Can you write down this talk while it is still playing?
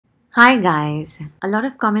Hi guys! A lot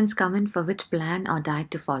of comments come in for which plan or diet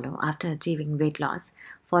to follow after achieving weight loss,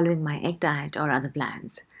 following my egg diet or other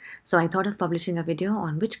plans. So I thought of publishing a video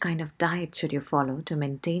on which kind of diet should you follow to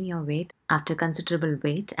maintain your weight after considerable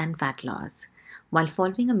weight and fat loss. While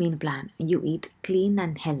following a meal plan, you eat clean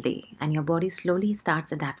and healthy and your body slowly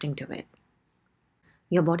starts adapting to it.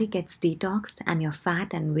 Your body gets detoxed and your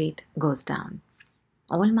fat and weight goes down.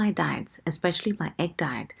 All my diets, especially my egg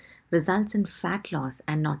diet, results in fat loss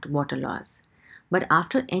and not water loss. But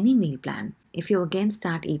after any meal plan, if you again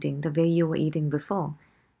start eating the way you were eating before,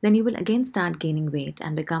 then you will again start gaining weight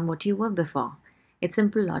and become what you were before. It's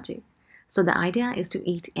simple logic. So the idea is to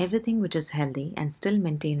eat everything which is healthy and still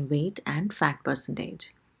maintain weight and fat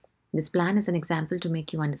percentage. This plan is an example to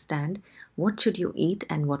make you understand what should you eat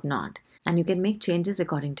and what not, and you can make changes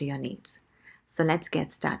according to your needs. So let's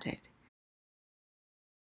get started.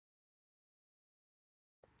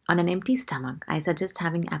 On an empty stomach, I suggest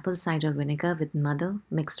having apple cider vinegar with mother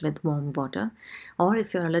mixed with warm water, or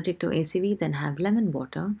if you're allergic to ACV, then have lemon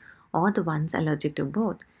water, or the ones allergic to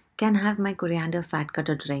both can have my coriander fat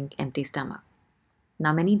cutter drink empty stomach.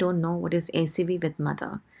 Now, many don't know what is ACV with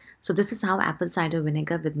mother, so this is how apple cider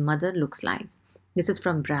vinegar with mother looks like. This is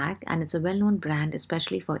from Bragg and it's a well known brand,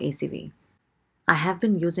 especially for ACV. I have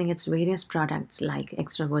been using its various products like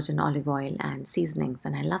extra virgin olive oil and seasonings,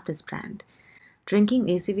 and I love this brand. Drinking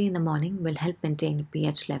ACV in the morning will help maintain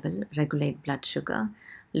pH level, regulate blood sugar,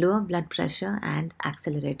 lower blood pressure, and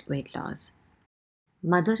accelerate weight loss.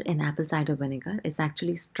 Mother in apple cider vinegar is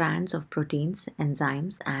actually strands of proteins,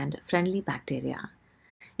 enzymes, and friendly bacteria.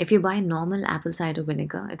 If you buy normal apple cider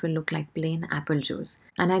vinegar, it will look like plain apple juice,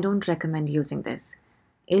 and I don't recommend using this.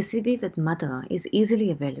 ACV with mother is easily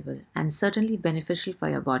available and certainly beneficial for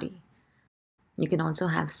your body. You can also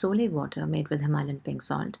have sole water made with Himalayan pink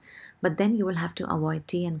salt, but then you will have to avoid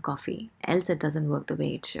tea and coffee, else it doesn't work the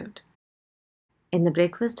way it should. In the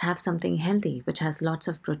breakfast, have something healthy which has lots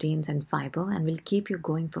of proteins and fiber and will keep you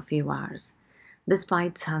going for few hours. This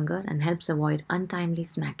fights hunger and helps avoid untimely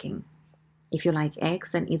snacking. If you like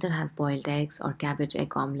eggs, then either have boiled eggs or cabbage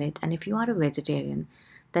egg omelette, and if you are a vegetarian,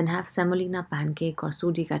 then have semolina pancake or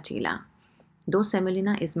suji ka chila. Though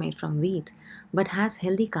semolina is made from wheat, but has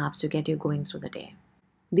healthy carbs to get you going through the day.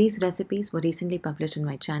 These recipes were recently published in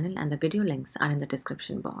my channel and the video links are in the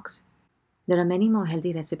description box. There are many more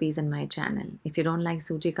healthy recipes in my channel. If you don't like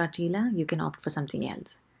suji ka chila, you can opt for something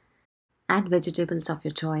else. Add vegetables of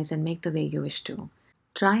your choice and make the way you wish to.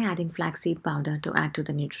 Try adding flaxseed powder to add to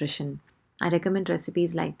the nutrition. I recommend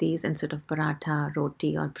recipes like these instead of paratha,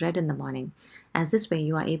 roti or bread in the morning, as this way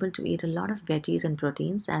you are able to eat a lot of veggies and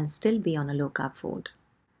proteins and still be on a low carb food.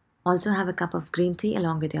 Also have a cup of green tea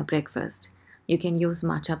along with your breakfast. You can use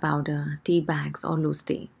matcha powder, tea bags or loose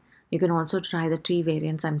tea. You can also try the tea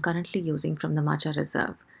variants I'm currently using from the Matcha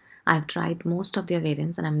Reserve. I've tried most of their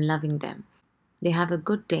variants and I'm loving them. They have a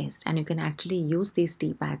good taste and you can actually use these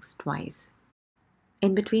tea bags twice.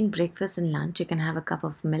 In between breakfast and lunch, you can have a cup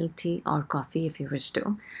of milk tea or coffee if you wish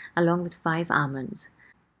to, along with 5 almonds.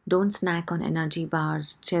 Don't snack on energy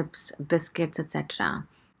bars, chips, biscuits, etc.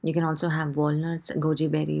 You can also have walnuts, goji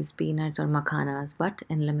berries, peanuts, or makhanas, but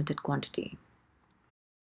in limited quantity.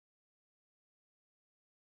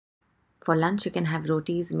 For lunch, you can have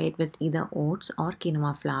rotis made with either oats or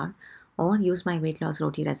quinoa flour, or use my weight loss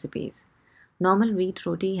roti recipes. Normal wheat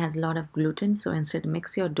roti has a lot of gluten, so instead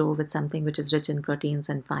mix your dough with something which is rich in proteins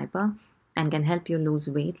and fiber and can help you lose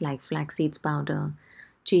weight like flax seeds powder,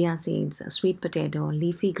 chia seeds, sweet potato,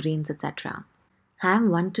 leafy greens, etc. Have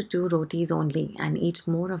 1 to 2 rotis only and eat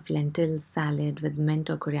more of lentils, salad with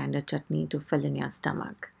mint or coriander chutney to fill in your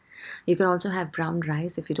stomach. You can also have brown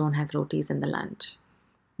rice if you don't have rotis in the lunch.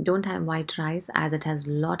 Don't have white rice as it has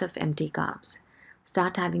a lot of empty carbs.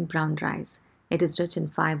 Start having brown rice. It is rich in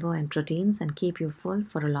fiber and proteins and keep you full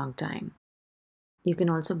for a long time. You can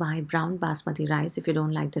also buy brown basmati rice if you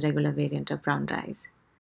don't like the regular variant of brown rice.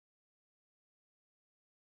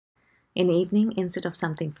 In the evening, instead of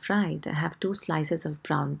something fried, have 2 slices of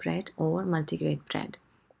brown bread or multigrain bread.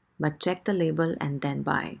 But check the label and then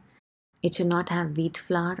buy. It should not have wheat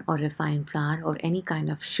flour or refined flour or any kind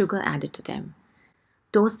of sugar added to them.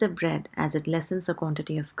 Toast the bread as it lessens the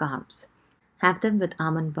quantity of carbs. Have them with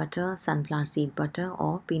almond butter, sunflower seed butter,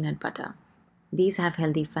 or peanut butter. These have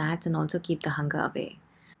healthy fats and also keep the hunger away.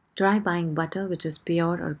 Try buying butter which is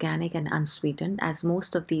pure, organic, and unsweetened, as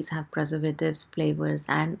most of these have preservatives, flavors,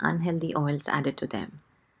 and unhealthy oils added to them.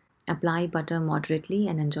 Apply butter moderately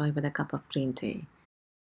and enjoy with a cup of green tea.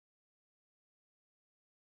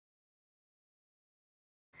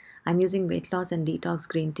 I'm using weight loss and detox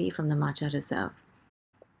green tea from the Matcha Reserve.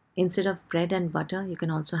 Instead of bread and butter, you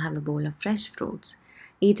can also have a bowl of fresh fruits.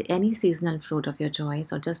 Eat any seasonal fruit of your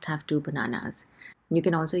choice or just have 2 bananas. You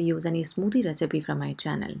can also use any smoothie recipe from my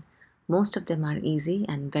channel. Most of them are easy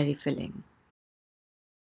and very filling.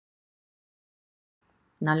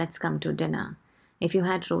 Now let's come to dinner. If you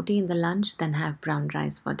had roti in the lunch, then have brown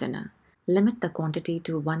rice for dinner. Limit the quantity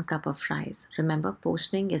to 1 cup of rice. Remember,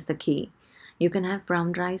 portioning is the key. You can have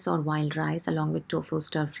brown rice or wild rice along with tofu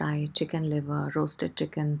stir fry, chicken liver, roasted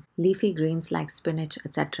chicken, leafy greens like spinach,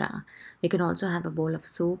 etc. You can also have a bowl of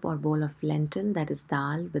soup or bowl of lentil, that is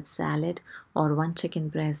dal, with salad or 1 chicken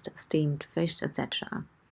breast, steamed fish, etc.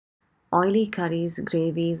 Oily curries,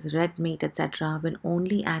 gravies, red meat, etc. will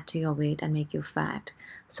only add to your weight and make you fat,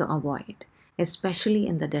 so avoid, especially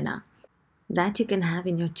in the dinner. That you can have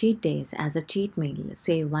in your cheat days as a cheat meal,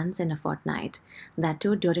 say once in a fortnight, that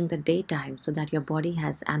too during the daytime so that your body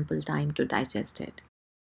has ample time to digest it.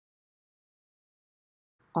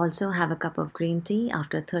 Also have a cup of green tea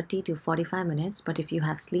after 30 to 45 minutes, but if you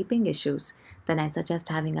have sleeping issues, then I suggest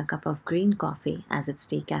having a cup of green coffee as it's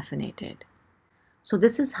decaffeinated. So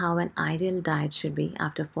this is how an ideal diet should be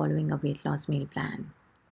after following a weight loss meal plan.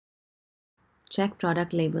 Check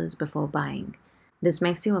product labels before buying. This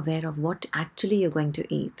makes you aware of what actually you're going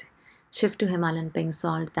to eat. Shift to Himalayan pink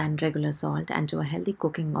salt than regular salt and to a healthy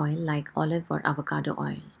cooking oil like olive or avocado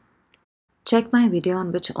oil. Check my video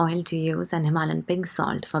on which oil to use and Himalayan pink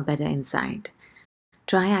salt for better insight.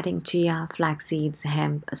 Try adding chia, flax seeds,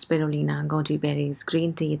 hemp, spirulina, goji berries,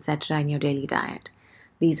 green tea, etc. in your daily diet.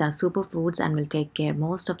 These are superfoods and will take care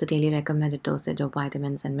most of the daily recommended dosage of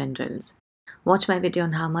vitamins and minerals. Watch my video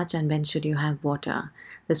on how much and when should you have water.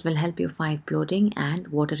 This will help you fight bloating and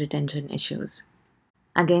water retention issues.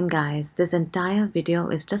 Again guys, this entire video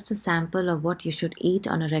is just a sample of what you should eat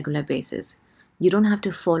on a regular basis. You don't have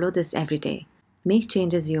to follow this every day. Make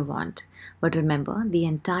changes you want. But remember, the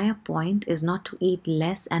entire point is not to eat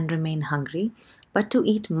less and remain hungry, but to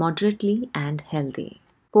eat moderately and healthy.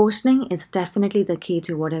 Portioning is definitely the key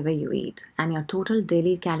to whatever you eat, and your total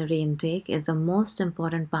daily calorie intake is the most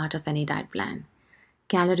important part of any diet plan.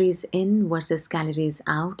 Calories in versus calories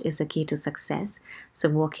out is the key to success, so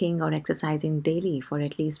walking or exercising daily for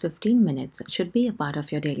at least 15 minutes should be a part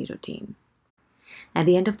of your daily routine. At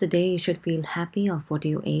the end of the day, you should feel happy of what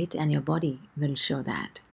you ate and your body will show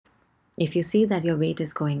that. If you see that your weight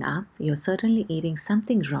is going up, you're certainly eating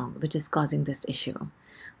something wrong which is causing this issue.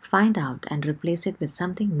 Find out and replace it with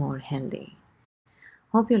something more healthy.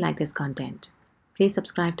 Hope you like this content. Please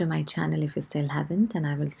subscribe to my channel if you still haven't, and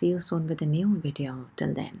I will see you soon with a new video.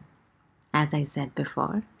 Till then, as I said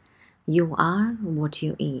before, you are what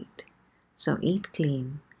you eat. So eat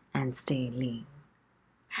clean and stay lean.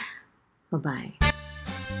 Bye-bye.